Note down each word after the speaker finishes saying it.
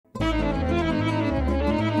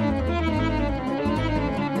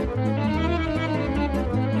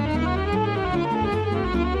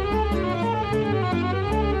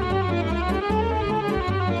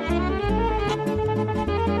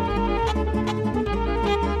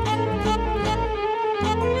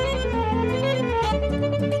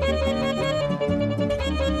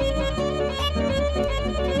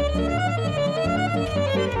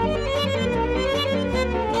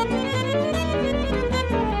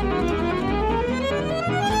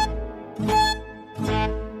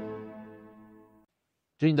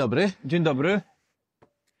Dzień dobry. Dzień dobry.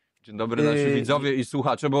 Dzień dobry nasi widzowie i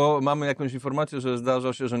słuchacze, bo mamy jakąś informację, że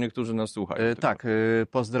zdarza się, że niektórzy nas słuchają. Tak,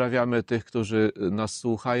 pozdrawiamy tych, którzy nas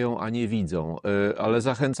słuchają, a nie widzą, ale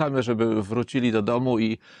zachęcamy, żeby wrócili do domu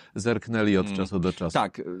i zerknęli od czasu do czasu.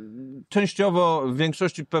 Tak, częściowo w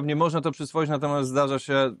większości pewnie można to przyswoić, natomiast zdarza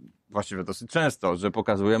się właściwie dosyć często, że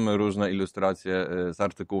pokazujemy różne ilustracje z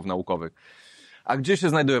artykułów naukowych. A gdzie się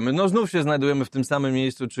znajdujemy? No znów się znajdujemy w tym samym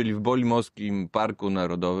miejscu, czyli w Bolimowskim Parku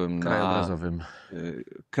Narodowym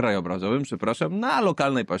Krajobrazowym, na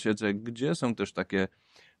lokalnej pasiece, gdzie są też takie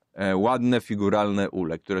ładne, figuralne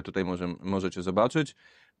ule, które tutaj możecie zobaczyć.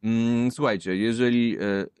 Słuchajcie, jeżeli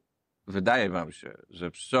wydaje wam się,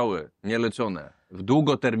 że pszczoły nieleczone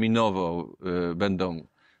długoterminowo będą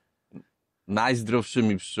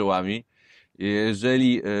najzdrowszymi pszczołami,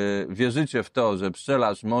 jeżeli wierzycie w to, że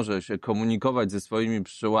pszczelarz może się komunikować ze swoimi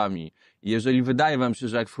pszczołami, jeżeli wydaje wam się,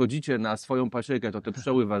 że jak wchodzicie na swoją pasiekę, to te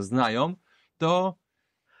pszczoły was znają, to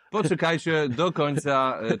poczekajcie do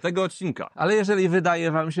końca tego odcinka. Ale jeżeli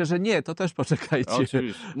wydaje wam się, że nie, to też poczekajcie.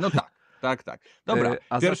 Oczywiście. No tak. Dobra,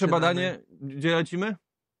 pierwsze badanie, gdzie lecimy?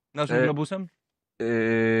 Naszym globusem?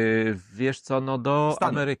 Wiesz co, no do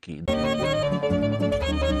Stany. Ameryki.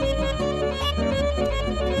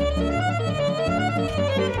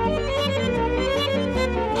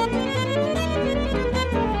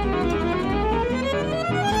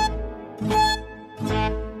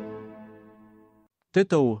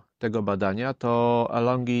 Tytuł tego badania to A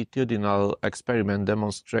longitudinal experiment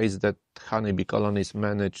demonstrates that honeybee colonies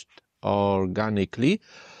managed organically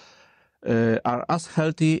are as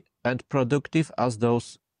healthy and productive as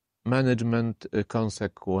those management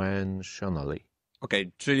consequentially.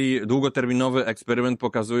 Okej, czyli długoterminowy eksperyment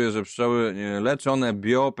pokazuje, że pszczoły leczone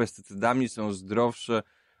biopestycydami są zdrowsze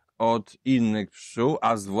od innych pszczół,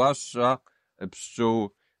 a zwłaszcza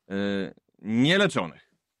pszczół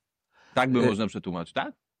nieleczonych. Tak by można przetłumaczyć,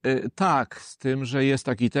 tak? Tak, z tym, że jest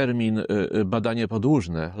taki termin badanie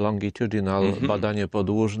podłużne, longitudinal badanie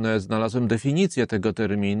podłużne. Znalazłem definicję tego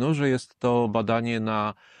terminu, że jest to badanie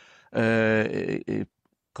na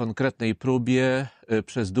konkretnej próbie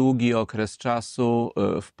przez długi okres czasu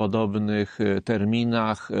w podobnych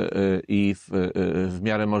terminach i w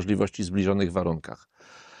miarę możliwości zbliżonych warunkach.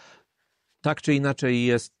 Tak czy inaczej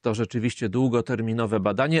jest to rzeczywiście długoterminowe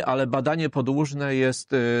badanie, ale badanie podłużne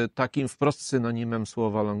jest takim wprost synonimem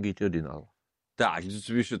słowa longitudinal. Tak,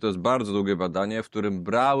 rzeczywiście to jest bardzo długie badanie, w którym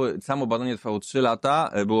samo badanie trwało 3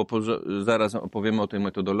 lata, zaraz opowiemy o tej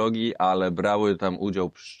metodologii, ale brały tam udział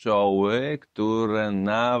pszczoły, które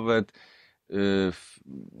nawet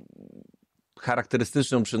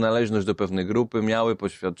charakterystyczną przynależność do pewnej grupy miały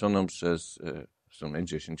poświadczoną przez w sumie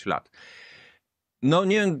 10 lat. No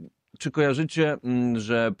nie wiem, czy kojarzycie,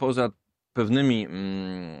 że poza pewnymi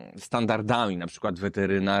standardami, na przykład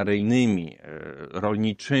weterynaryjnymi,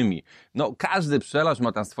 rolniczymi, no każdy pszczelarz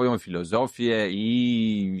ma tam swoją filozofię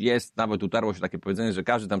i jest, nawet utarło się takie powiedzenie, że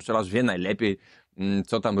każdy tam pszczelarz wie najlepiej,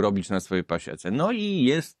 co tam robić na swojej pasiece. No i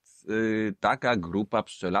jest taka grupa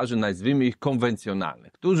pszczelarzy, nazwijmy ich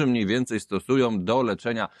konwencjonalnych, którzy mniej więcej stosują do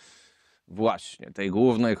leczenia właśnie tej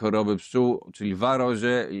głównej choroby pszczół, czyli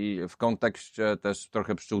warozie, i w kontekście też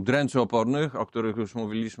trochę pszczół dręczoopornych, o których już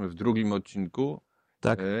mówiliśmy w drugim odcinku,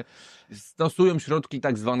 Tak. Stosują środki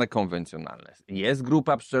tak zwane konwencjonalne. Jest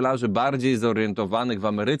grupa pszczelarzy bardziej zorientowanych, w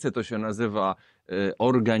Ameryce to się nazywa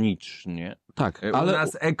organicznie, Tak, u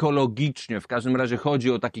nas ekologicznie, w każdym razie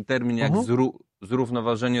chodzi o taki termin jak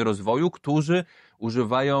zrównoważenie rozwoju, którzy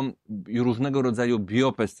używają różnego rodzaju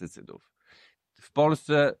biopestycydów. W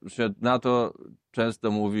Polsce się na to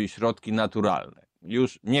często mówi środki naturalne.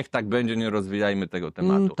 Już niech tak będzie, nie rozwijajmy tego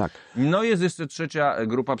tematu. Tak. No jest jeszcze trzecia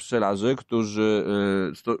grupa pszczelarzy, którzy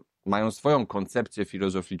mają swoją koncepcję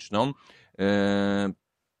filozoficzną.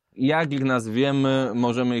 Jak ich nazwiemy,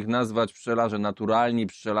 możemy ich nazwać pszczelarze naturalni,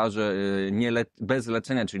 pszczelarze bez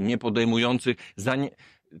leczenia, czyli nie podejmujących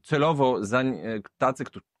celowo tacy,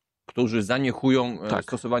 którzy zaniechują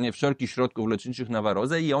stosowanie wszelkich środków leczniczych na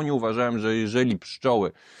warozę, i oni uważają, że jeżeli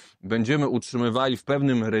pszczoły będziemy utrzymywali w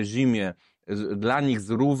pewnym reżimie dla nich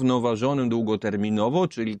zrównoważonym długoterminowo,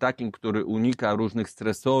 czyli takim, który unika różnych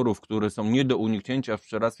stresorów, które są nie do uniknięcia w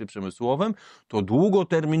pszczelarstwie przemysłowym, to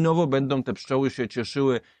długoterminowo będą te pszczoły się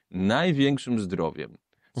cieszyły największym zdrowiem.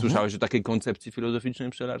 Słyszałeś o takiej koncepcji filozoficznej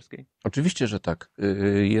pszczelarskiej? Oczywiście, że tak.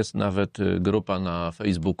 Jest nawet grupa na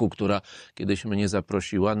Facebooku, która kiedyś mnie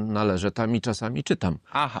zaprosiła, należę tam i czasami czytam.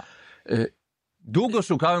 Aha. Długo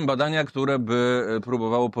szukałem badania, które by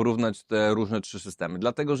próbowało porównać te różne 3 systemy,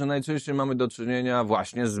 dlatego że najczęściej mamy do czynienia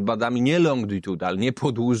właśnie z badami nie longitudinal, nie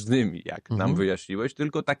podłużnymi, jak nam wyjaśniłeś,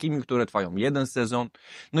 tylko takimi, które trwają 1 sezon.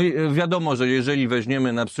 No i wiadomo, że jeżeli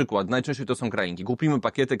weźmiemy na przykład, najczęściej to są krainki, kupimy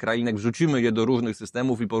pakiety krainek, wrzucimy je do różnych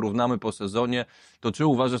systemów i porównamy po sezonie, to czy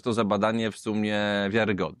uważasz to za badanie w sumie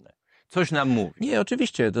wiarygodne? Coś nam mówi. Nie,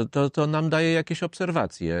 oczywiście, to nam daje jakieś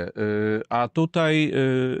obserwacje, a tutaj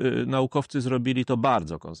naukowcy zrobili to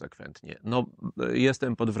bardzo konsekwentnie. No,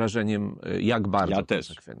 jestem pod wrażeniem, jak bardzo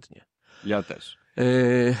konsekwentnie. Ja też.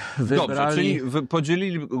 Wybrali... Dobrze, czyli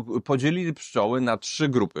podzielili pszczoły na 3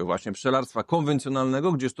 grupy. Właśnie pszczelarstwa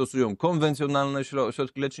konwencjonalnego, gdzie stosują konwencjonalne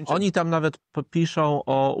środki lecznicze. Oni tam nawet piszą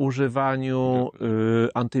o używaniu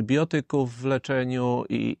antybiotyków w leczeniu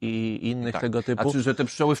i innych tego typu. A czy że te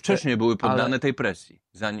pszczoły wcześniej były poddane tej presji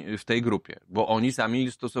w tej grupie? Bo oni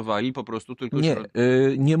sami stosowali po prostu tylko...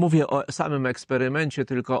 Nie mówię o samym eksperymencie,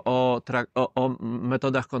 tylko o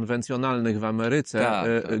metodach konwencjonalnych w Ameryce,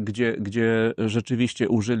 gdzie rzeczywiście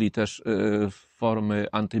użyli też formy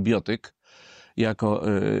antybiotyk jako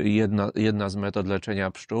jedna z metod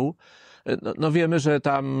leczenia pszczół. No wiemy, że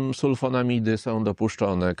tam sulfonamidy są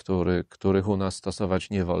dopuszczone, których u nas stosować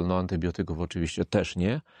nie wolno, antybiotyków oczywiście też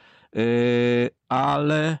nie,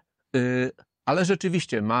 ale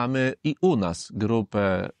rzeczywiście mamy i u nas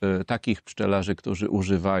grupę takich pszczelarzy, którzy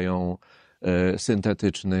używają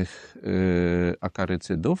syntetycznych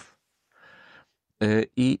akarycydów.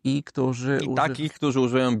 I takich, którzy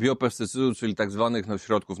używają biopestycydów, czyli tak zwanych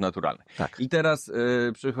środków naturalnych. Tak. I teraz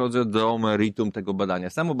przechodzę do meritum tego badania.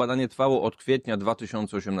 Samo badanie trwało od kwietnia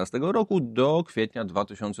 2018 roku do kwietnia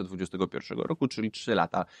 2021 roku, czyli 3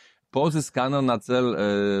 lata. Pozyskano na cel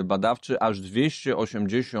badawczy aż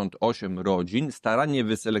 288 rodzin, starannie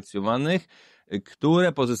wyselekcjonowanych,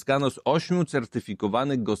 które pozyskano z 8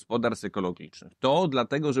 certyfikowanych gospodarstw ekologicznych. To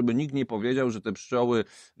dlatego, żeby nikt nie powiedział, że te pszczoły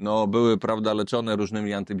były, leczone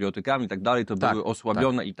różnymi antybiotykami i tak dalej, to były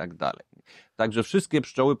osłabione i tak dalej. Także wszystkie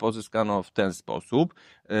pszczoły pozyskano w ten sposób.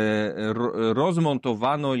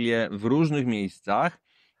 Rozmontowano je w różnych miejscach.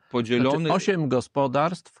 Znaczy 8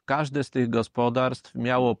 gospodarstw, każde z tych gospodarstw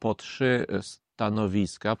miało po 3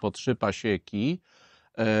 stanowiska, po 3 pasieki,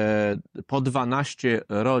 po 12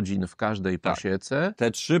 rodzin w każdej pasiece.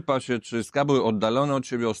 Te 3 pasieczyska były oddalone od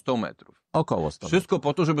siebie o 100 metrów. Około 100 metrów. Wszystko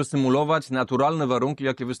po to, żeby symulować naturalne warunki,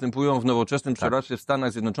 jakie występują w nowoczesnym pszczelarstwie w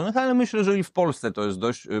Stanach Zjednoczonych, ale myślę, że i w Polsce to jest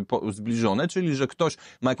dość zbliżone, czyli że ktoś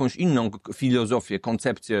ma jakąś inną filozofię,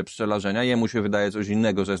 koncepcję pszczelarzenia, jemu się wydaje coś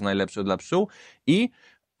innego, że jest najlepsze dla pszczół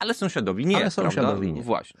ale sąsiadowi nie. Ale sąsiadowi nie.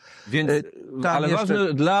 Właśnie. Więc, ale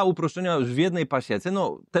ważne dla uproszczenia w jednej pasiece,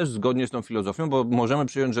 też zgodnie z tą filozofią, bo możemy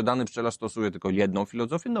przyjąć, że dany pszczelarz stosuje tylko jedną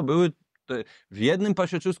filozofię, były w jednym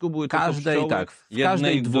pasieczysku były tylko pszczoły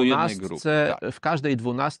w każdej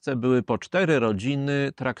 12 były po 4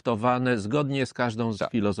 rodziny traktowane zgodnie z każdą z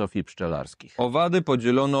filozofii pszczelarskich. Owady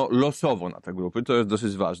podzielono losowo na te grupy, to jest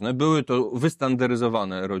dosyć ważne. Były to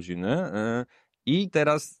wystandaryzowane rodziny i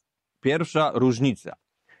teraz pierwsza różnica.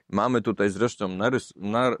 Mamy tutaj zresztą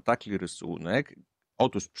taki rysunek.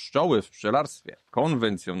 Otóż pszczoły w pszczelarstwie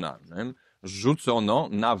konwencjonalnym rzucono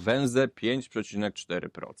na węzę 5,4%.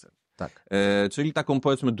 Tak. Czyli taką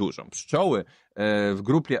powiedzmy dużą. Pszczoły w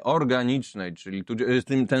grupie organicznej, czyli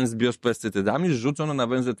ten z biopestycydami, rzucono na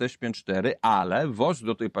węzę też 5,4, ale woz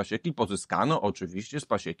do tej pasieki pozyskano oczywiście z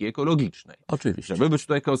pasieki ekologicznej. Oczywiście. Żeby być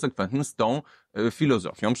tutaj konsekwentnym z tą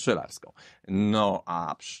filozofią pszczelarską.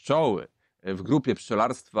 A pszczoły w grupie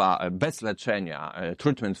pszczelarstwa bez leczenia,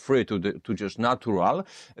 treatment free, tudzież natural,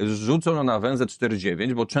 rzucono na węzę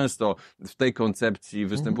 4,9, bo często w tej koncepcji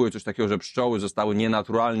występuje coś takiego, że pszczoły zostały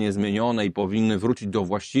nienaturalnie zmienione i powinny wrócić do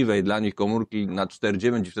właściwej dla nich komórki na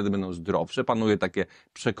 4,9 i wtedy będą zdrowsze. Panuje takie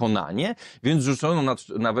przekonanie, więc rzucono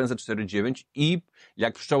na węzę 4,9 i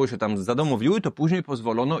jak pszczoły się tam zadomowiły, to później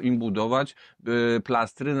pozwolono im budować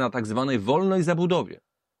plastry na tak zwanej wolnej zabudowie.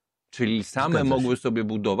 Czyli same mogły sobie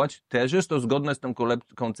budować. Też jest to zgodne z tą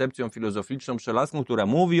koncepcją filozoficzną pszczelarską, która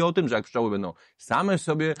mówi o tym, że jak pszczoły będą same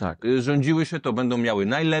sobie rządziły się, to będą miały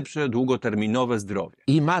najlepsze, długoterminowe zdrowie.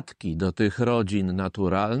 I matki do tych rodzin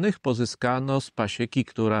naturalnych pozyskano z pasieki,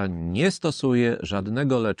 która nie stosuje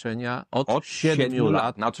żadnego leczenia od 7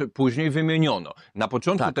 lat. Znaczy później wymieniono. Na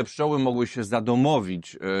początku te pszczoły mogły się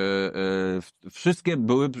zadomowić. Wszystkie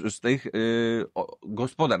były z tych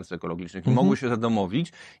gospodarstw ekologicznych. Mogły się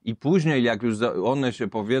zadomowić i później, jak już one się,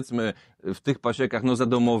 powiedzmy, w tych pasiekach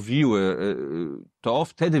zadomowiły, to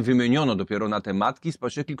wtedy wymieniono dopiero na te matki z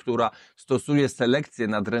pasieki, która stosuje selekcję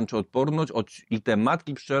na dręczoodporność i te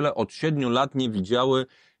matki pszczele od 7 lat nie widziały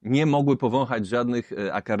nie mogły powąchać żadnych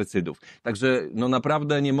akarycydów. Także no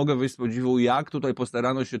naprawdę nie mogę wyjść z podziwu, jak tutaj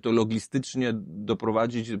postarano się to logistycznie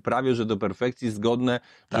doprowadzić prawie że do perfekcji, zgodne,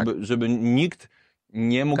 Tak. żeby nikt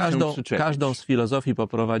nie mógł się przyczepić. Każdą z filozofii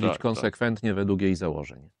poprowadzić Tak, konsekwentnie według jej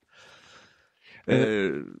założeń.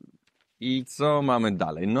 I co mamy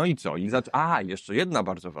dalej? No i co? Jeszcze jedna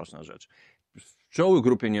bardzo ważna rzecz. Pszczoły w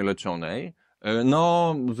grupie nieleczonej,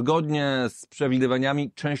 no zgodnie z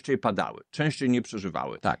przewidywaniami częściej padały, częściej nie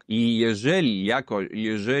przeżywały. Tak. I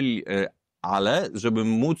ale żeby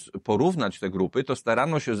móc porównać te grupy, to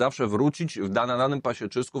starano się zawsze wrócić na danym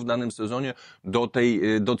pasieczysku, w danym sezonie do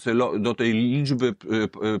tej liczby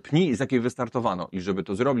pni, z jakiej wystartowano. I żeby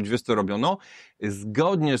to zrobić, wiesz co robiono?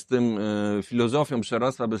 Zgodnie z tym filozofią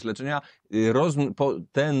przeradztwa bez leczenia,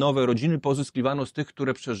 te nowe rodziny pozyskiwano z tych,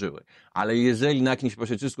 które przeżyły. Ale jeżeli na jakimś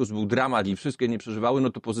pasieczysku był dramat i wszystkie nie przeżywały, no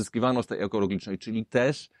to pozyskiwano z tej ekologicznej, czyli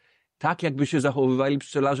też tak, jakby się zachowywali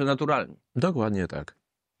pszczelarze naturalni. Dokładnie tak.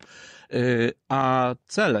 A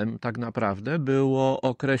celem tak naprawdę było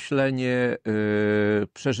określenie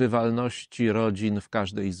przeżywalności rodzin w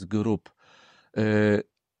każdej z grup,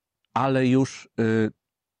 ale już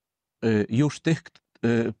tych,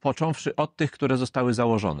 począwszy od tych, które zostały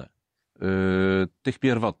założone, tych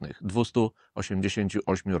pierwotnych,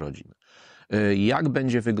 288 rodzin. Jak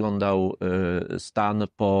będzie wyglądał stan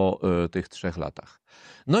po tych 3 latach?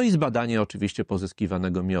 No i zbadanie oczywiście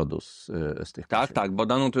pozyskiwanego miodu z tych pasiek. Tak,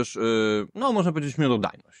 badano też, no można powiedzieć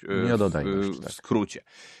miododajność. Miododajność, w skrócie.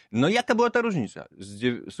 No i jaka była ta różnica?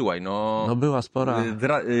 Słuchaj, no była spora.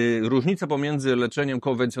 Różnica pomiędzy leczeniem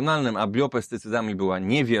konwencjonalnym a biopestycydami była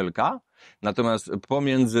niewielka, natomiast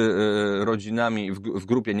pomiędzy rodzinami w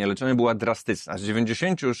grupie nieleczonej była drastyczna. Z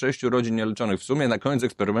 96 rodzin nieleczonych w sumie na koniec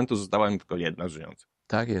eksperymentu została im tylko 1 żyjąca.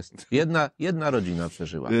 Tak jest. Jedna rodzina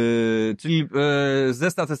przeżyła. Czyli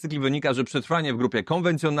ze statystyki wynika, że przetrwanie w grupie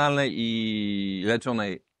konwencjonalnej i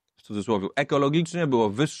leczonej, w cudzysłowie, ekologicznie było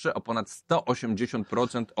wyższe o ponad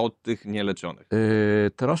 180% od tych nieleczonych.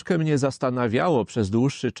 Troszkę mnie zastanawiało przez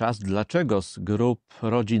dłuższy czas, dlaczego z grup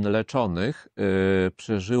rodzin leczonych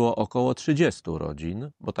przeżyło około 30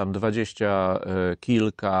 rodzin, bo tam 20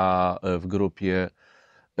 kilka w grupie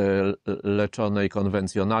leczonej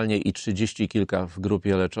konwencjonalnie i 30 kilka w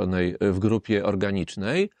grupie leczonej, w grupie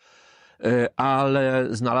organicznej, ale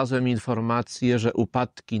znalazłem informację, że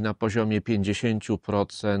upadki na poziomie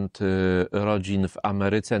 50% rodzin w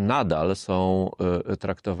Ameryce nadal są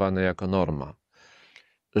traktowane jako norma.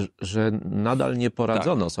 Że nadal nie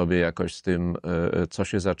poradzono sobie jakoś z tym, co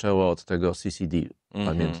się zaczęło od tego CCD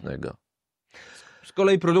pamiętnego. Z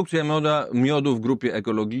kolei produkcja miodu w grupie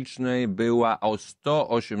ekologicznej była o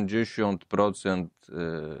 180%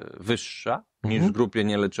 wyższa niż w grupie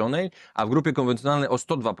nieleczonej, a w grupie konwencjonalnej o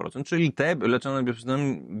 102%, czyli te leczone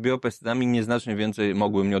biopestydami nieznacznie więcej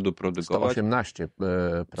mogły miodu produkować. 118%.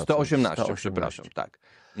 118, przepraszam, tak.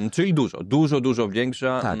 Czyli dużo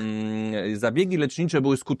większa. Tak. Zabiegi lecznicze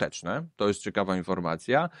były skuteczne, to jest ciekawa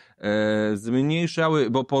informacja. Zmniejszały,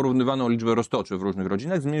 bo porównywano liczbę roztoczy w różnych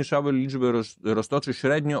rodzinach, zmniejszały liczbę roztoczy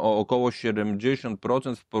średnio o około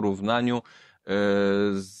 70% w porównaniu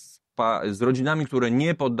z rodzinami, które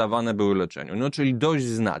nie poddawane były leczeniu. No, czyli dość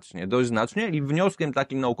znacznie i wnioskiem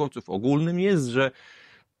takim naukowców ogólnym jest, że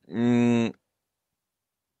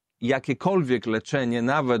jakiekolwiek leczenie,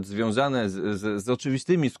 nawet związane z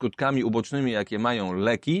oczywistymi skutkami ubocznymi, jakie mają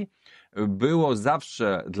leki, było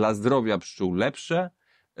zawsze dla zdrowia pszczół lepsze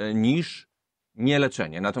niż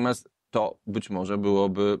nieleczenie. Natomiast to być może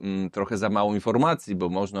byłoby trochę za mało informacji, bo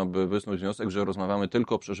można by wysnuć wniosek, że rozmawiamy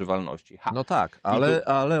tylko o przeżywalności. No tak,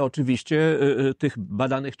 ale oczywiście tych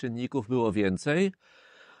badanych czynników było więcej.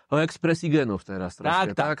 O ekspresji genów teraz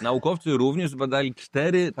troszkę, tak. Naukowcy również zbadali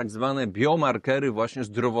 4 tak zwane biomarkery właśnie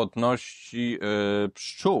zdrowotności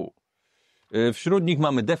pszczół. Wśród nich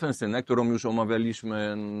mamy defensynę, którą już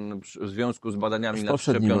omawialiśmy w związku z badaniami nad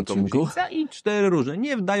szczepionką i 4 różne.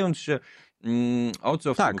 Nie wdając się o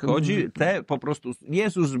co w tym chodzi, te po prostu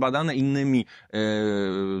jest już zbadane innymi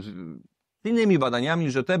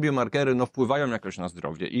badaniami, że te biomarkery wpływają jakoś na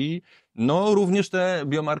zdrowie i również te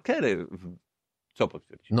biomarkery co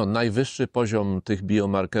potwierdzi? Najwyższy poziom tych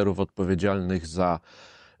biomarkerów odpowiedzialnych za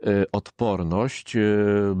odporność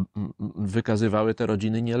wykazywały te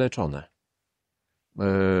rodziny nieleczone.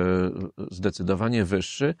 Zdecydowanie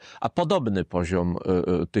wyższy, a podobny poziom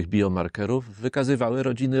tych biomarkerów wykazywały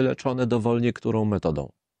rodziny leczone dowolnie którą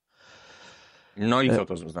metodą. No i co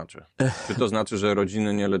to znaczy? Czy to znaczy, że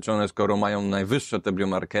rodziny nieleczone, skoro mają najwyższe te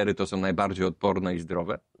biomarkery, to są najbardziej odporne i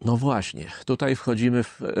zdrowe? No właśnie, tutaj wchodzimy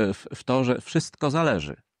w to, że wszystko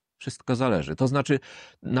zależy. Wszystko zależy. To znaczy,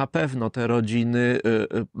 na pewno te rodziny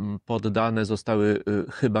poddane zostały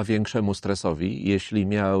chyba większemu stresowi, jeśli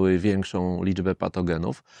miały większą liczbę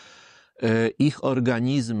patogenów. Ich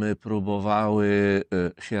organizmy próbowały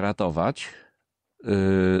się ratować,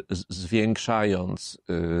 zwiększając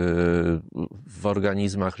w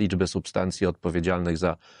organizmach liczbę substancji odpowiedzialnych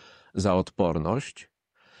za odporność,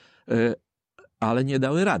 ale nie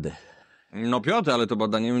dały rady. No Piotr, ale to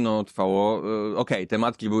badanie trwało, te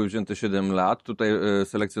matki były wzięte 7 lat, tutaj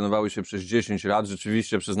selekcjonowały się przez 10 lat,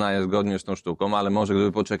 rzeczywiście przyznaję zgodnie z tą sztuką, ale może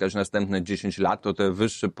gdyby poczekać następne 10 lat, to te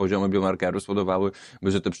wyższe poziomy biomarkerów spowodowałyby,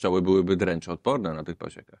 że te pszczoły byłyby dręczo odporne na tych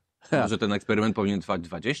pasiekach. Może ten eksperyment powinien trwać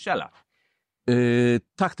 20 lat.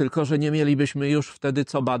 Tak, tylko że nie mielibyśmy już wtedy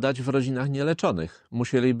co badać w rodzinach nieleczonych.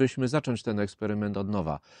 Musielibyśmy zacząć ten eksperyment od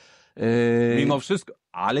nowa. Mimo wszystko,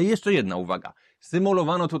 ale jeszcze jedna uwaga.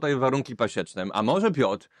 Symulowano tutaj warunki pasieczne, a może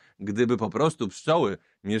Piotr, gdyby po prostu pszczoły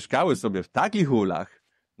mieszkały sobie w takich ulach,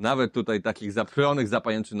 nawet tutaj takich zapchlonych,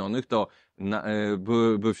 zapajęczynonych, to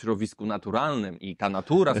byłyby w środowisku naturalnym i ta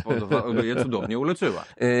natura by je cudownie uleczyła.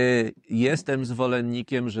 Jestem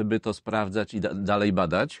zwolennikiem, żeby to sprawdzać i dalej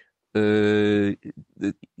badać.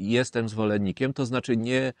 Jestem zwolennikiem, to znaczy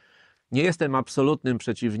nie jestem absolutnym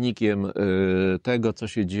przeciwnikiem tego, co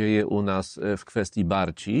się dzieje u nas w kwestii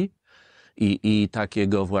barci i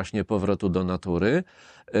takiego właśnie powrotu do natury.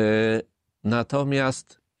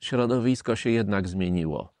 Natomiast środowisko się jednak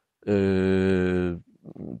zmieniło.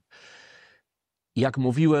 Jak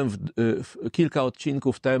mówiłem kilka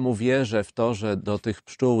odcinków temu, wierzę w to, że do tych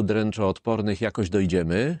pszczół dręczoodpornych jakoś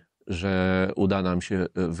dojdziemy, że uda nam się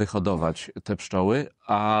wyhodować te pszczoły,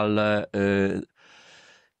 ale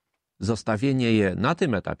zostawienie je na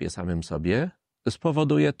tym etapie samym sobie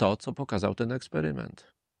spowoduje to, co pokazał ten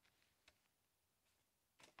eksperyment.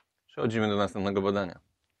 Przechodzimy do następnego badania.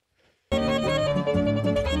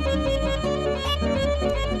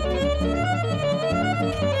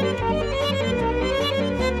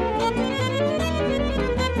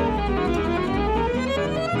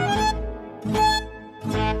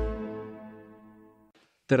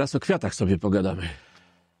 Teraz o kwiatach sobie pogadamy.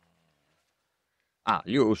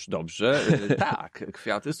 Już, dobrze. Tak,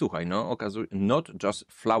 kwiaty, słuchaj, okazuje, not just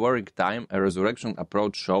flowering time, a resurrection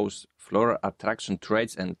approach shows floral attraction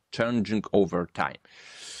traits and changing over time.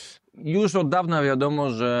 Już od dawna wiadomo,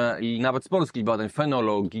 że i nawet z polskich badań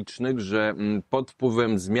fenologicznych, że pod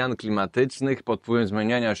wpływem zmian klimatycznych, pod wpływem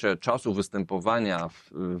zmieniania się czasu występowania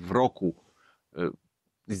w roku,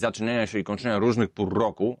 zaczynania się i kończenia różnych pór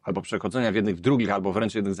roku, albo przechodzenia w jednych w drugich, albo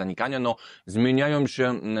wręcz jednych zanikania, zmieniają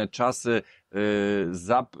się czasy,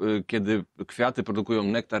 kiedy kwiaty produkują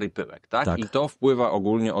nektar i pyłek, tak? Tak. I to wpływa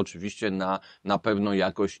ogólnie oczywiście na pewną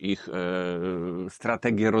jakość ich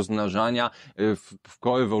strategię rozmnażania w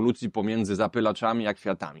koewolucji pomiędzy zapylaczami a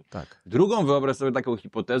kwiatami. Tak. Drugą wyobraź sobie taką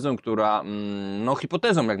hipotezą, która,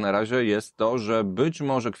 hipotezą jak na razie jest to, że być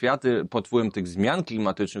może kwiaty pod wpływem tych zmian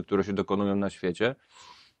klimatycznych, które się dokonują na świecie,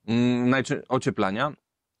 ocieplania,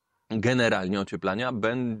 generalnie ocieplania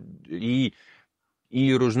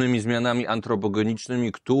i różnymi zmianami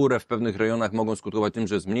antropogenicznymi, które w pewnych rejonach mogą skutkować tym,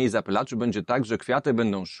 że jest mniej zapylaczy, będzie tak, że kwiaty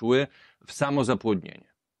będą szły w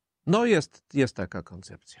samozapłodnienie. Jest taka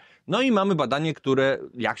koncepcja. I mamy badanie, które,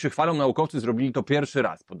 jak się chwalą naukowcy, zrobili to pierwszy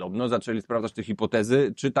raz. Podobno zaczęli sprawdzać te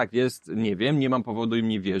hipotezy. Czy tak jest? Nie wiem, nie mam powodu im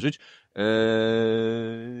nie wierzyć.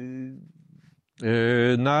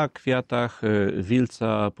 Na kwiatach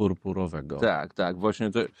wilca purpurowego. Tak, właśnie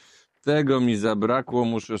tego mi zabrakło,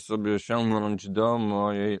 muszę sobie sięgnąć do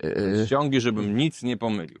mojej ściągi, żebym nic nie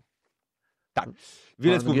pomylił. Tak,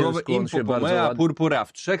 wielec purpurowy Impopomea purpura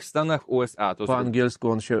w 3 stanach USA. Po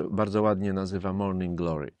angielsku on się bardzo ładnie nazywa Morning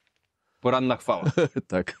Glory. Poranna chwała.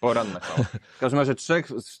 Tak. Poranna chwała. W każdym razie w 3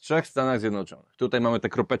 Stanach Zjednoczonych. Tutaj mamy te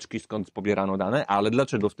kropeczki, skąd pobierano dane, ale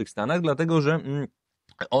dlaczego w tych Stanach? Dlatego, że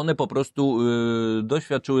one po prostu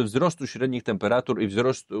doświadczyły wzrostu średnich temperatur i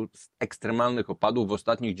wzrostu ekstremalnych opadów w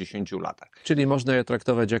ostatnich 10 latach. Czyli można je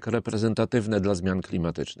traktować jako reprezentatywne dla zmian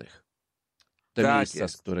klimatycznych. Te miejsca,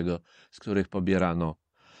 z których pobierano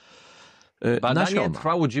badanie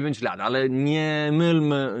trwało 9 lat, ale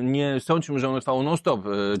nie sądźmy, że ono trwało non-stop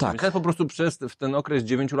 9 lat, po prostu w ten okres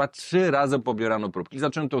 9 lat 3 razy pobierano próbki.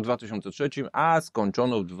 Zaczęto w 2003, a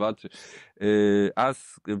skończono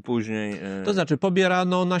później... To znaczy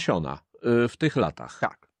pobierano nasiona w tych latach.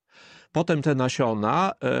 Tak. Potem te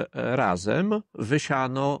nasiona razem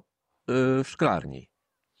wysiano w szklarni.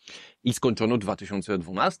 I skończono w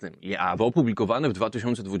 2012, a opublikowane w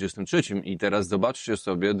 2023. I teraz zobaczcie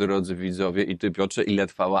sobie, drodzy widzowie i ty, Piotrze, ile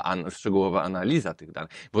trwała szczegółowa analiza tych danych.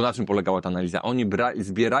 Bo na czym polegała ta analiza? Oni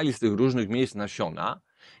zbierali z tych różnych miejsc nasiona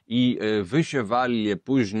i wysiewali je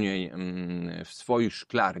później w swoich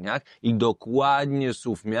szklarniach i dokładnie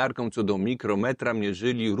suwmiarką co do mikrometra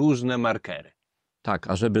mierzyli różne markery. Tak,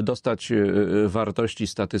 a żeby dostać wartości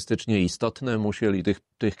statystycznie istotne, musieli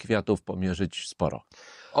tych kwiatów pomierzyć sporo.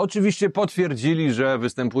 Oczywiście potwierdzili, że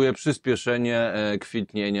występuje przyspieszenie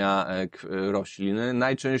kwitnienia roślin,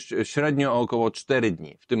 najczęściej średnio o około 4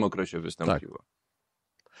 dni w tym okresie wystąpiło. Tak.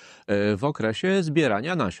 W okresie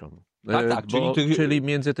zbierania nasion. Tak, czyli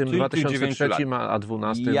między tym czyli 2003 a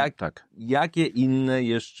 2012. Tak. Jakie inne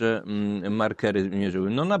jeszcze markery mierzyły?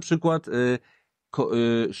 No na przykład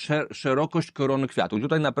szerokość korony kwiatu.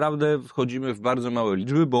 Tutaj naprawdę wchodzimy w bardzo małe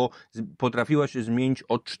liczby, bo potrafiła się zmienić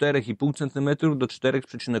od 4,5 cm do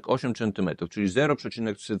 4,8 cm, czyli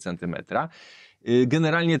 0,3 cm.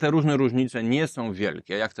 Generalnie te różne różnice nie są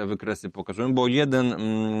wielkie, jak te wykresy pokazują, bo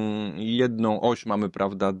jedną oś mamy,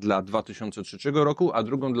 prawda, dla 2003 roku, a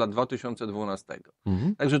drugą dla 2012.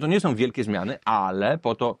 Także to nie są wielkie zmiany, ale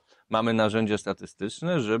po to mamy narzędzia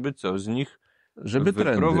statystyczne, żeby coś z nich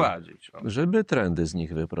wyprowadzić. Żeby trendy z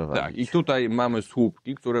nich wyprowadzić. Tak, i tutaj mamy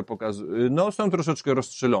słupki, które no są troszeczkę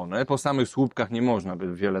rozstrzelone. Po samych słupkach nie można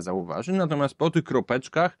by wiele zauważyć, natomiast po tych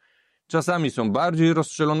kropeczkach czasami są bardziej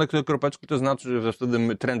rozstrzelone te kropeczki, to znaczy, że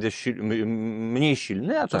wtedy trend jest mniej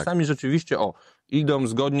silny, a czasami rzeczywiście idą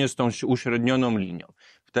zgodnie z tą uśrednioną linią.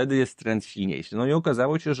 Wtedy jest trend silniejszy. No i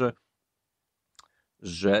okazało się,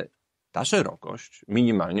 że ta szerokość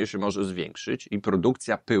minimalnie się może zwiększyć i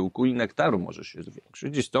produkcja pyłku i nektaru może się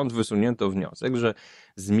zwiększyć i stąd wysunięto wniosek, że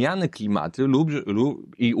zmiany klimatu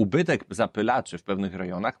i ubytek zapylaczy w pewnych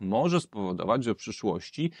rejonach może spowodować, że w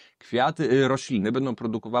przyszłości rośliny będą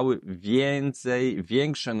produkowały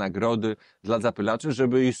większe nagrody dla zapylaczy,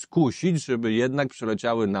 żeby ich skusić, żeby jednak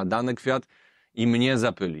przeleciały na dany kwiat i mnie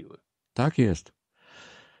zapyliły. Tak jest.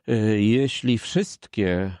 Jeśli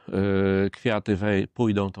wszystkie kwiaty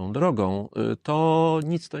pójdą tą drogą, to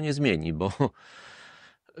nic to nie zmieni,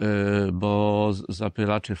 bo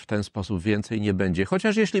zapylaczy w ten sposób więcej nie będzie.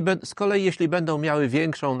 Chociaż z kolei jeśli będą miały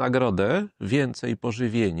większą nagrodę, więcej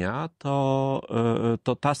pożywienia,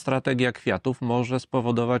 to ta strategia kwiatów może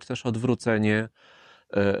spowodować też odwrócenie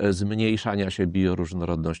zmniejszania się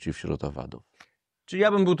bioróżnorodności wśród owadów. Czyli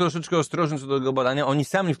ja bym był troszeczkę ostrożny co do tego badania. Oni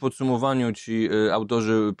sami w podsumowaniu, ci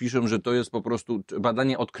autorzy piszą, że to jest po prostu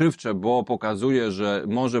badanie odkrywcze, bo pokazuje, że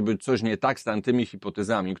może być coś nie tak z tamtymi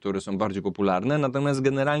hipotezami, które są bardziej popularne, natomiast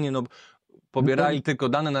generalnie pobierali tylko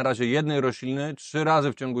dane na razie jednej rośliny 3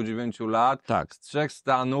 razy w ciągu 9 lat z 3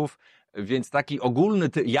 stanów. Więc taki ogólny,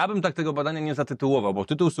 ja bym tak tego badania nie zatytułował, bo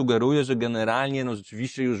tytuł sugeruje, że generalnie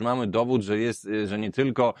rzeczywiście już mamy dowód, że nie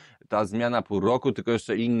tylko ta zmiana pół roku, tylko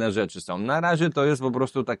jeszcze inne rzeczy są. Na razie to jest po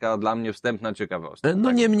prostu taka dla mnie wstępna ciekawostka. No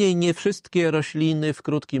tak? Niemniej nie wszystkie rośliny w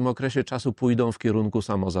krótkim okresie czasu pójdą w kierunku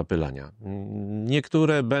samozapylania.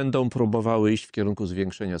 Niektóre będą próbowały iść w kierunku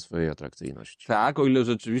zwiększenia swojej atrakcyjności. Tak, o ile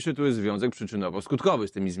rzeczywiście tu jest związek przyczynowo-skutkowy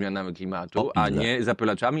z tymi zmianami klimatu, a nie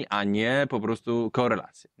zapylaczami, a nie po prostu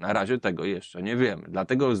korelacje. Na razie tego jeszcze nie wiemy.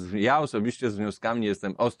 Dlatego ja osobiście z wnioskami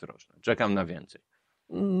jestem ostrożny. Czekam na więcej.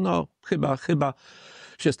 No, chyba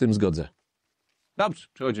się z tym zgodzę. Dobrze,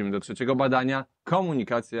 przechodzimy do trzeciego badania.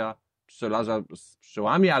 Komunikacja pszczelarza z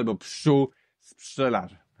pszczołami albo pszczół z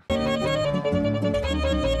pszczelarzem.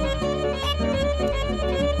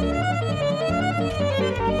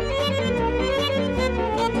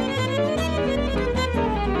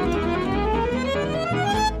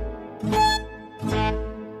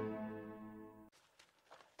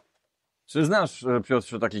 Czy znasz,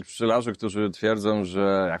 Piotrze, takich pszczelarzy, którzy twierdzą,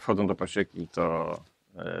 że jak wchodzą do pasieki, to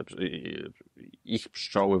ich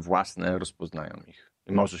pszczoły własne rozpoznają ich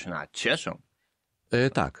i może się nawet cieszą?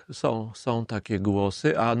 Tak, są takie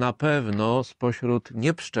głosy, a na pewno spośród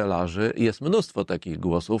niepszczelarzy jest mnóstwo takich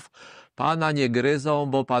głosów. Pana nie gryzą,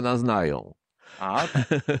 bo pana znają. Tak.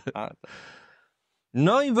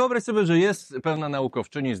 No i wyobraź sobie, że jest pewna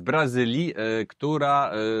naukowczyni z Brazylii,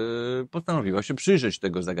 która postanowiła się przyjrzeć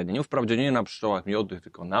tego zagadnieniu. Wprawdzie nie na pszczołach miodnych,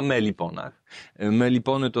 tylko na meliponach.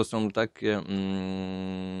 Melipony to są takie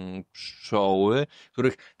pszczoły,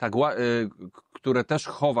 które też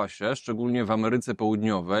chowa się, szczególnie w Ameryce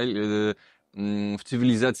Południowej, w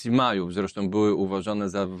cywilizacji Majów. Zresztą były uważane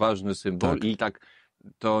za ważny symbol. Tak. I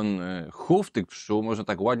ten chów tych pszczół można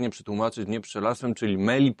tak ładnie przetłumaczyć nie pszczelarstwem, czyli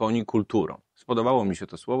meliponikulturą. Spodobało mi się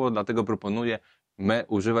to słowo, dlatego proponuję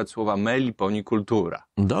używać słowa meliponikultura.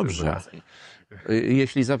 Dobrze.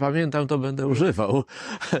 Jeśli zapamiętam, to będę używał.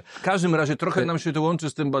 W każdym razie trochę nam się to łączy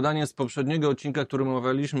z tym badaniem z poprzedniego odcinka, którym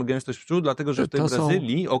omawialiśmy gęstość pszczół, dlatego że w tej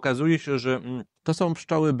Brazylii okazuje się, że... To są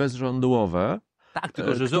pszczoły bezżądłowe. Tak,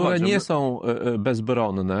 tylko że które zobacz, nie są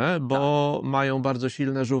bezbronne, bo mają bardzo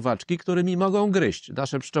silne żuwaczki, którymi mogą gryźć.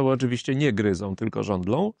 Nasze pszczoły oczywiście nie gryzą, tylko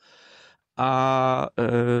żądlą, a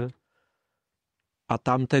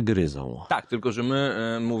tamte gryzą. Tak, tylko że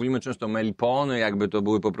my mówimy często melipony, jakby to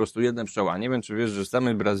były po prostu jedne pszczoły. Nie wiem, czy wiesz, że w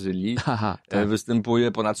samej Brazylii Tak.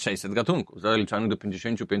 występuje ponad 600 gatunków, zaliczanych do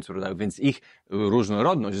 55 rodzajów, więc ich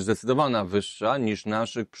różnorodność jest zdecydowanie wyższa niż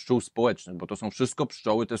naszych pszczół społecznych, bo to są wszystko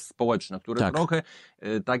pszczoły też społeczne, które trochę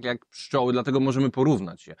tak jak pszczoły, dlatego możemy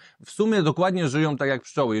porównać je. W sumie dokładnie żyją tak jak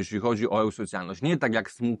pszczoły, jeśli chodzi o eusocjalność, nie tak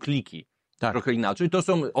jak smukliki. Tak. Trochę inaczej. To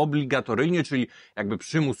są obligatoryjnie, czyli jakby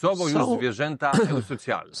przymusowo już zwierzęta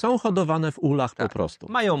eusocjalne. Są hodowane w ulach po prostu.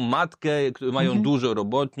 Mają matkę, mają dużo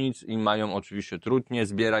robotnic i mają oczywiście trutnie,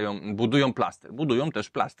 zbierają, budują plastry. Budują też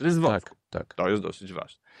plastry z wosku. Tak. To jest dosyć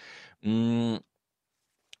ważne.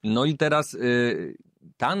 No i teraz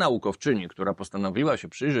ta naukowczyni, która postanowiła się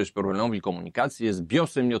przyjrzeć problemowi komunikacji, jest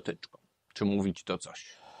biosemiotyczką. Czy mówić to coś?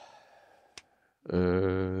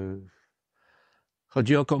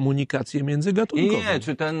 Chodzi o komunikację międzygatunkową. Nie,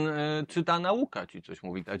 czy ta nauka ci coś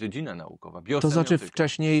mówi, ta dziedzina naukowa, to znaczy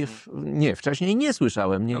wcześniej nie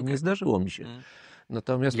słyszałem, nie zdarzyło mi się.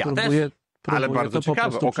 Natomiast próbuję ale bardzo to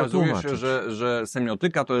ciekawe. Okazuje się, że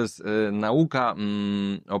semiotyka to jest nauka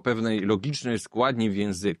o pewnej logicznej składni w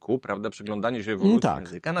języku, prawda, przyglądanie się ewolucji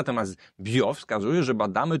języka, natomiast bio wskazuje, że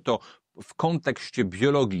badamy to w kontekście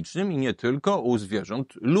biologicznym i nie tylko u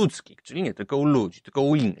zwierząt ludzkich, czyli nie tylko u ludzi, tylko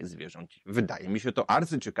u innych zwierząt. Wydaje mi się to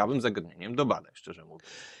arcyciekawym zagadnieniem do badań, szczerze mówiąc.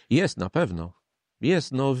 Jest, na pewno.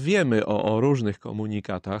 Jest, wiemy o różnych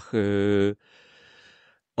komunikatach,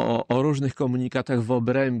 o różnych komunikatach w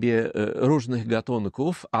obrębie różnych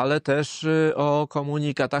gatunków, ale też o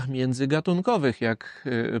komunikatach międzygatunkowych. Jak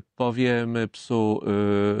powiemy psu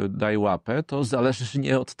daj łapę, to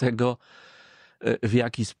zależnie od tego, w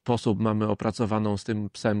jaki sposób mamy opracowaną z tym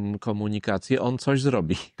psem komunikację, on coś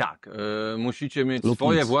zrobi. Tak, musicie mieć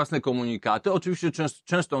swoje własne komunikaty. Oczywiście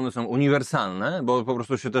często one są uniwersalne, bo po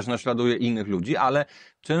prostu się też naśladuje innych ludzi, ale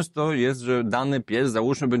często jest, że dany pies,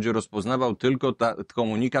 załóżmy, będzie rozpoznawał tylko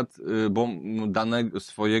komunikat danego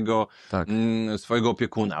swojego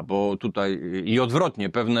opiekuna, bo tutaj i odwrotnie,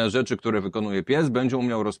 pewne rzeczy, które wykonuje pies, będzie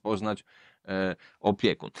umiał rozpoznać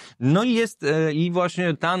opiekun. No i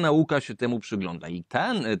właśnie ta nauka się temu przygląda. I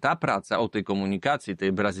ta praca o tej komunikacji,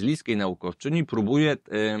 tej brazylijskiej naukowczyni próbuje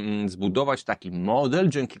zbudować taki model,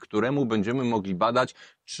 dzięki któremu będziemy mogli badać,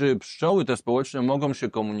 czy pszczoły te społeczne mogą się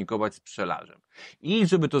komunikować z pszczelarzem. I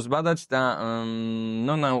żeby to zbadać,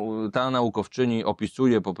 ta naukowczyni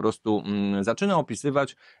opisuje po prostu, zaczyna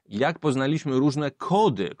opisywać, jak poznaliśmy różne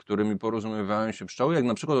kody, którymi porozumiewają się pszczoły, jak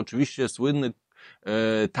na przykład oczywiście słynny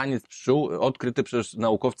taniec pszczół odkryty przez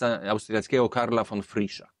naukowca austriackiego Karla von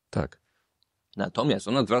Friescha. Tak. Natomiast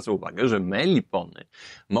ona zwraca uwagę, że melipony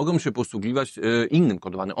mogą się posługiwać innym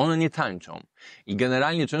kodowaniem. One nie tańczą. I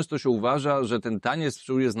generalnie często się uważa, że ten taniec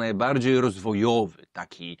pszczół jest najbardziej rozwojowy,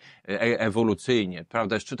 taki ewolucyjnie,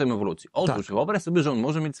 prawda, szczytem ewolucji. Otóż wyobraź sobie, że on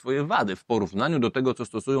może mieć swoje wady w porównaniu do tego, co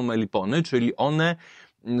stosują melipony, czyli one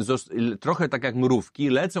trochę tak jak mrówki,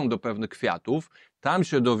 lecą do pewnych kwiatów, tam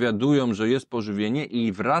się dowiadują, że jest pożywienie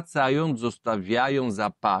i wracając zostawiają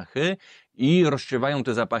zapachy i rozsiewają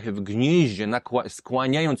te zapachy w gnieździe,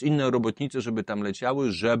 skłaniając inne robotnice, żeby tam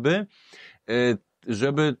leciały,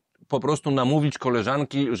 żeby po prostu namówić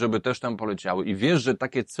koleżanki, żeby też tam poleciały. I wiesz, że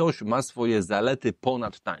takie coś ma swoje zalety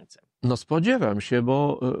ponad tańcem. No spodziewam się,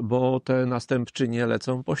 bo te następczynie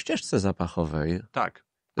lecą po ścieżce zapachowej. Tak.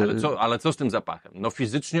 Ale co z tym zapachem? No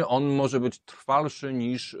fizycznie on może być trwalszy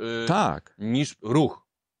niż ruch,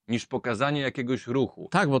 niż pokazanie jakiegoś ruchu.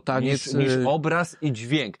 Tak, bo taniec... Niż obraz i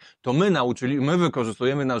dźwięk. To my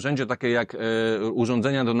wykorzystujemy narzędzia takie jak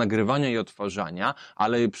urządzenia do nagrywania i odtwarzania,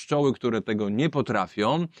 ale pszczoły, które tego nie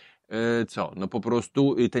potrafią, no po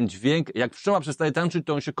prostu ten dźwięk, jak pszczoła przestaje tańczyć,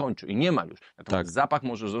 to on się kończy i nie ma już. Natomiast zapach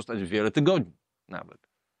może zostać wiele tygodni nawet.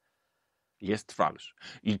 Jest trwalszy.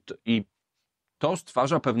 I to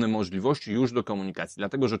stwarza pewne możliwości już do komunikacji,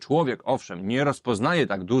 dlatego że człowiek, owszem, nie rozpoznaje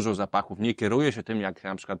tak dużo zapachów, nie kieruje się tym jak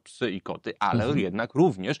na przykład psy i koty, ale jednak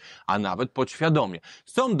również, a nawet podświadomie.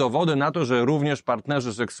 Są dowody na to, że również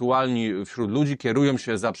partnerzy seksualni wśród ludzi kierują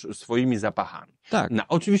się swoimi zapachami. Tak.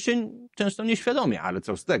 Oczywiście często nieświadomie, ale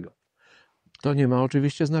co z tego? To nie ma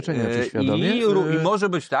oczywiście znaczenia, czy świadomie. I może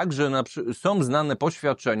być tak, że są znane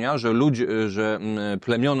poświadczenia, że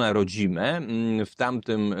plemiona rodzime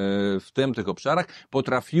w tamtych obszarach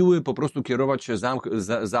potrafiły po prostu kierować się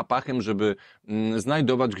zapachem, żeby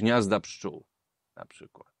znajdować gniazda pszczół, na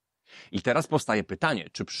przykład. I teraz powstaje pytanie,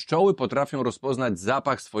 czy pszczoły potrafią rozpoznać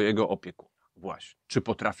zapach swojego opiekuna? Właśnie. Czy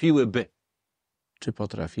potrafiłyby? Czy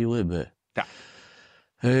potrafiłyby? Tak.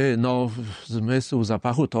 No, zmysł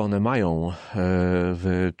zapachu to one mają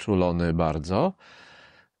wyczulony bardzo.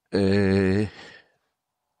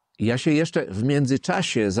 Ja się jeszcze w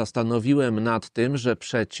międzyczasie zastanowiłem nad tym, że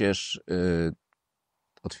przecież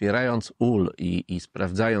otwierając ul i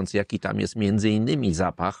sprawdzając, jaki tam jest między innymi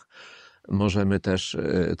zapach, możemy też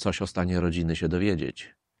coś o stanie rodziny się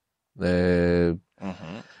dowiedzieć.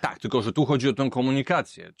 Tak, tylko że tu chodzi o tę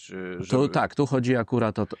komunikację. Tak, tu chodzi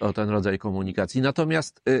akurat o ten rodzaj komunikacji.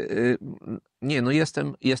 Natomiast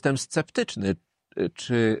jestem sceptyczny,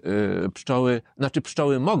 czy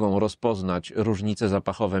pszczoły mogą rozpoznać różnice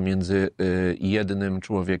zapachowe między jednym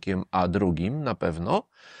człowiekiem a drugim, na pewno,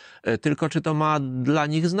 tylko czy to ma dla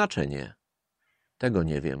nich znaczenie? Tego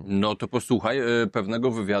nie wiem. No to posłuchaj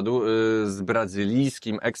pewnego wywiadu z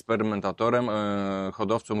brazylijskim eksperymentatorem,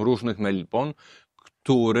 hodowcą różnych melipon,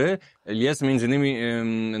 który jest między innymi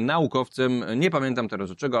naukowcem, nie pamiętam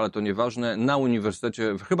teraz od czego, ale to nieważne, na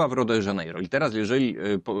uniwersytecie, chyba w Rio de Janeiro. I teraz jeżeli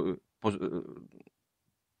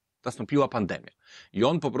nastąpiła pandemia i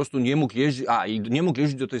on po prostu nie mógł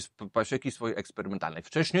jeździć do tej pasieki swojej eksperymentalnej.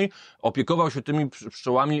 Wcześniej opiekował się tymi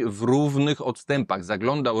pszczołami w równych odstępach,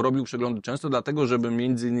 zaglądał, robił przeglądy często dlatego, żeby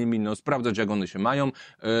między innymi sprawdzać, jak one się mają,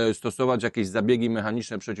 stosować jakieś zabiegi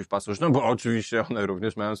mechaniczne przeciwpasożytne, bo oczywiście one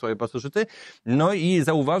również mają swoje pasożyty. No i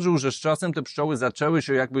zauważył, że z czasem te pszczoły zaczęły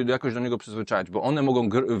się jakoś do niego przyzwyczajać, bo one mogą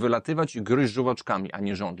wylatywać i gryźć żuwaczkami, a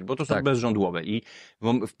nie żądli, bo to są bezżądłowe. I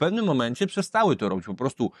w pewnym momencie przestały to robić. Po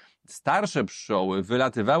prostu starsze pszczoły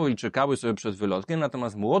wylatywały i czekały sobie przed wylotkiem,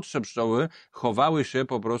 natomiast młodsze pszczoły chowały się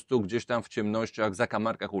po prostu gdzieś tam w ciemnościach,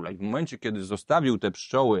 zakamarkach ula. I w momencie, kiedy zostawił te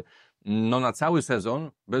pszczoły na cały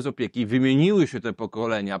sezon, bez opieki, wymieniły się te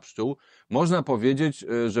pokolenia pszczół, można powiedzieć,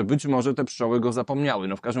 że być może te pszczoły go zapomniały.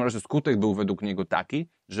 No w każdym razie skutek był według niego taki,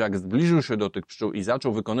 że jak zbliżył się do tych pszczół i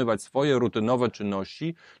zaczął wykonywać swoje rutynowe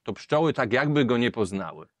czynności, to pszczoły tak jakby go nie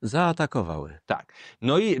poznały. Zaatakowały. Tak.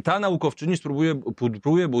 No i ta naukowczyni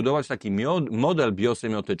próbuje budować taki model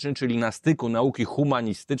biosemiotyczny, czyli na styku nauki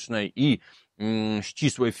humanistycznej i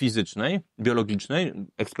ścisłej fizycznej, biologicznej,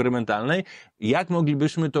 eksperymentalnej. Jak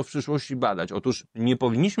moglibyśmy to w przyszłości badać? Otóż nie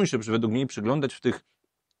powinniśmy się według mnie przyglądać w tych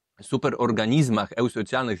superorganizmach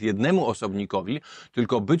eusocjalnych jednemu osobnikowi,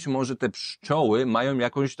 tylko być może te pszczoły mają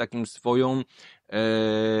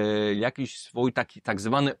jakiś swój taki tak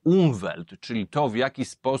zwany Umwelt, czyli to, w jaki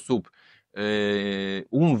sposób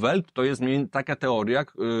Umwelt to jest taka teoria,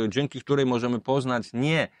 dzięki której możemy poznać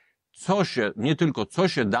nie tylko co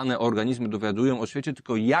się dane organizmy dowiadują o świecie,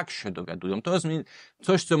 tylko jak się dowiadują. To jest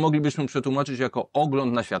coś, co moglibyśmy przetłumaczyć jako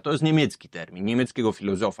ogląd na świat. To jest niemiecki termin, niemieckiego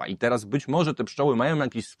filozofa. I teraz być może te pszczoły mają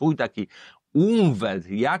jakiś swój taki Umwelt,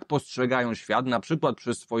 jak postrzegają świat, na przykład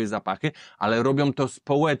przez swoje zapachy, ale robią to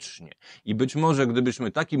społecznie. I być może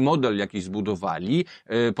gdybyśmy taki model jakiś zbudowali,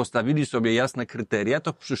 postawili sobie jasne kryteria,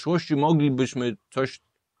 to w przyszłości moglibyśmy coś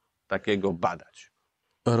takiego badać.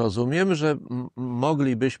 Rozumiem, że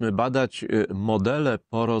moglibyśmy badać modele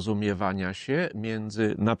porozumiewania się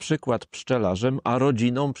między na przykład pszczelarzem a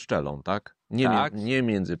rodziną pszczelą, tak? Nie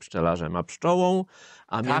między pszczelarzem a pszczołą,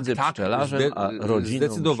 a między pszczelarzem a rodziną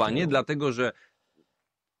zdecydowanie, pszczół. Dlatego że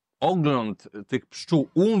ogląd tych pszczół,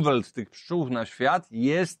 Umwelt tych pszczół na świat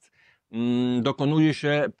dokonuje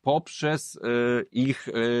się poprzez ich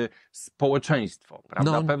społeczeństwo,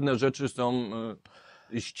 prawda? Pewne rzeczy są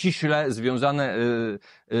ściśle związane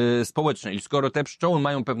społecznie. I skoro te pszczoły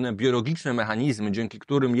mają pewne biologiczne mechanizmy, dzięki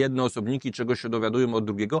którym jedne osobniki czegoś się dowiadują od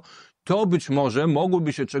drugiego, to być może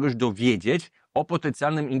mogłyby się czegoś dowiedzieć o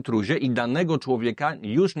potencjalnym intruzie i danego człowieka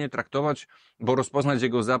już nie traktować, bo rozpoznać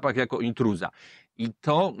jego zapach jako intruza.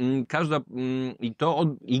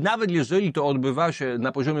 I nawet jeżeli to odbywa się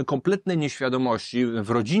na poziomie kompletnej nieświadomości w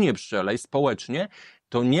rodzinie pszczelej, społecznie,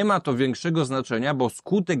 to nie ma to większego znaczenia, bo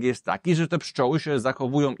skutek jest taki, że te pszczoły się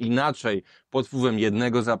zachowują inaczej pod wpływem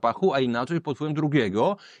jednego zapachu, a inaczej pod wpływem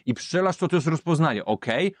drugiego i pszczelarz to też rozpoznaje.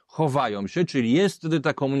 Chowają się, czyli jest wtedy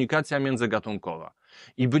ta komunikacja międzygatunkowa.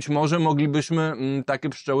 I być może moglibyśmy takie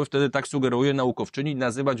pszczoły, wtedy tak sugeruje naukowczyni,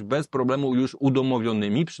 nazywać bez problemu już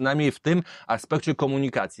udomowionymi, przynajmniej w tym aspekcie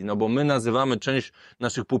komunikacji. No bo my nazywamy część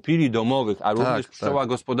naszych pupili domowych, a również pszczoła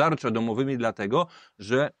gospodarcze domowymi dlatego,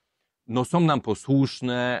 że są nam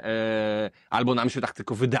posłuszne, albo nam się tak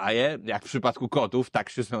tylko wydaje, jak w przypadku kotów, tak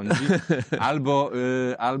się sądzi,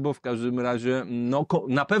 albo w każdym razie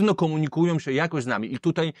na pewno komunikują się jakoś z nami. I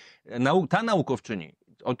tutaj ta naukowczyni,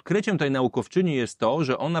 odkryciem tej naukowczyni jest to,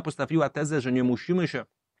 że ona postawiła tezę, że nie musimy się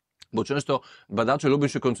Bo często badacze lubią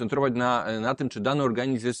się koncentrować na tym, czy dany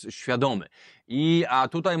organizm jest świadomy. A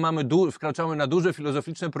tutaj wkraczamy na duże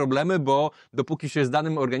filozoficzne problemy, bo dopóki się z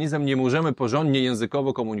danym organizmem nie możemy porządnie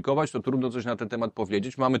językowo komunikować, to trudno coś na ten temat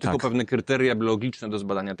powiedzieć. Mamy tylko pewne kryteria biologiczne do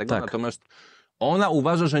zbadania tego, natomiast ona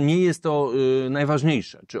uważa, że nie jest to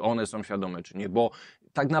najważniejsze, czy one są świadome, czy nie, bo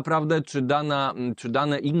tak naprawdę, czy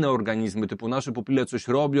dane inne organizmy, typu nasze pupile coś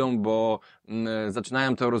robią, bo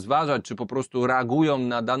zaczynają to rozważać, czy po prostu reagują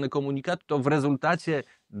na dany komunikat, to w rezultacie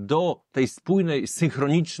do tej spójnej,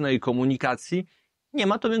 synchronicznej komunikacji nie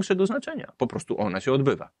ma to większego znaczenia. Po prostu ona się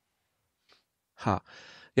odbywa.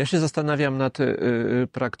 Ja się zastanawiam nad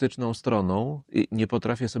praktyczną stroną i nie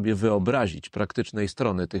potrafię sobie wyobrazić praktycznej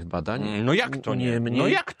strony tych badań. No jak to nie? No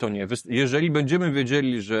jak to nie? Jeżeli będziemy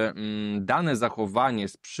wiedzieli, że dane zachowanie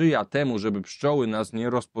sprzyja temu, żeby pszczoły nas nie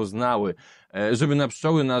rozpoznały, żeby na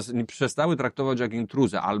pszczoły nas nie przestały traktować jak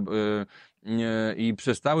intruzę, i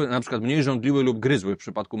przestały na przykład mniej żądliły lub gryzły w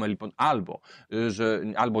przypadku melipon,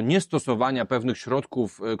 albo niestosowania pewnych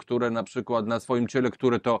środków, które na przykład na swoim ciele,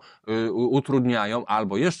 które to utrudniają,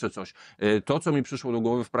 albo jeszcze coś. To, co mi przyszło do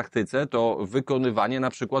głowy w praktyce, to wykonywanie na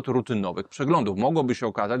przykład rutynowych przeglądów. Mogłoby się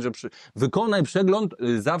okazać, że wykonaj przegląd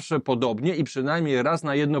zawsze podobnie i przynajmniej raz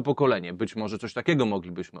na jedno pokolenie. Być może coś takiego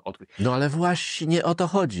moglibyśmy odkryć. No ale właśnie o to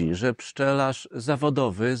chodzi, że pszczelarz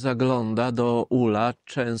zawodowy zagląda do ula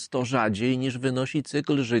często rzadziej niż wynosi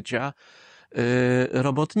cykl życia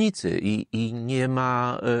robotnicy i nie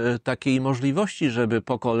ma takiej możliwości, żeby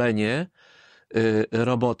pokolenie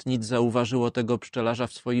robotnic zauważyło tego pszczelarza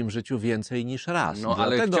w swoim życiu więcej niż raz. No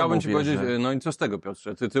ale chciałbym ci powiedzieć, no i co z tego,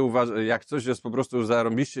 Piotrze? Ty uważasz, jak coś jest po prostu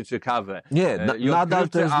zarąbiście ciekawe nadal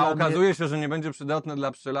to jest okazuje się, że nie będzie przydatne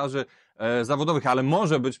dla pszczelarzy zawodowych, ale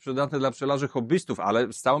może być przydatne dla pszczelarzy hobbystów,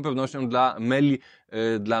 ale z całą pewnością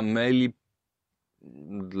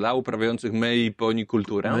dla uprawiających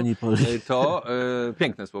meliponikulturę, to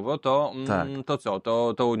piękne słowo, to co?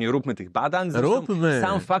 To nie róbmy tych badań. Zresztą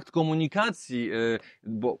sam fakt komunikacji,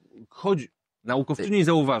 bo naukowczyni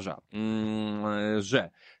zauważa, że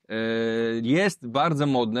jest bardzo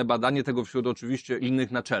modne badanie tego wśród oczywiście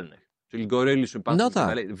innych naczelnych. Czyli goryli, szympansów,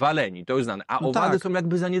 waleni, to jest znane. A owady są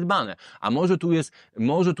jakby zaniedbane. A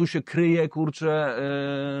może tu się kryje,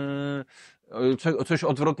 coś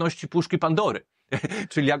odwrotności puszki Pandory.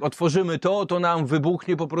 Czyli jak otworzymy to nam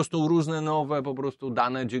wybuchnie po prostu różne nowe po prostu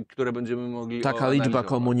dane, które będziemy mogli Taka liczba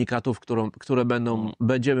komunikatów, które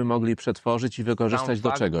będziemy mogli przetworzyć i wykorzystać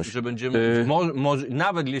do czegoś. Że będziemy,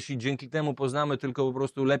 nawet jeśli dzięki temu poznamy tylko po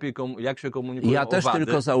prostu lepiej, jak się komunikują owady.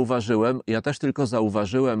 Ja też tylko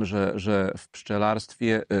zauważyłem, że w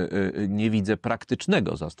pszczelarstwie nie widzę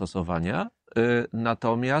praktycznego zastosowania,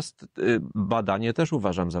 natomiast badanie też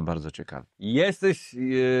uważam za bardzo ciekawe.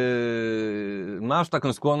 Masz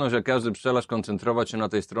taką skłonność, jak każdy pszczelarz, koncentrować się na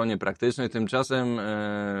tej stronie praktycznej, tymczasem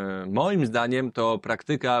moim zdaniem to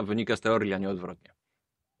praktyka wynika z teorii, a nie odwrotnie.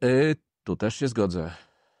 Tu też się zgodzę.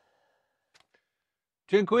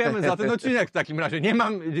 Dziękujemy za ten odcinek w takim razie.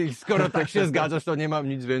 Skoro tak się zgadzasz, to nie mam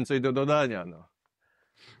nic więcej do dodania. No.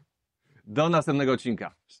 Do następnego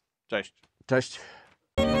odcinka. Cześć. Cześć.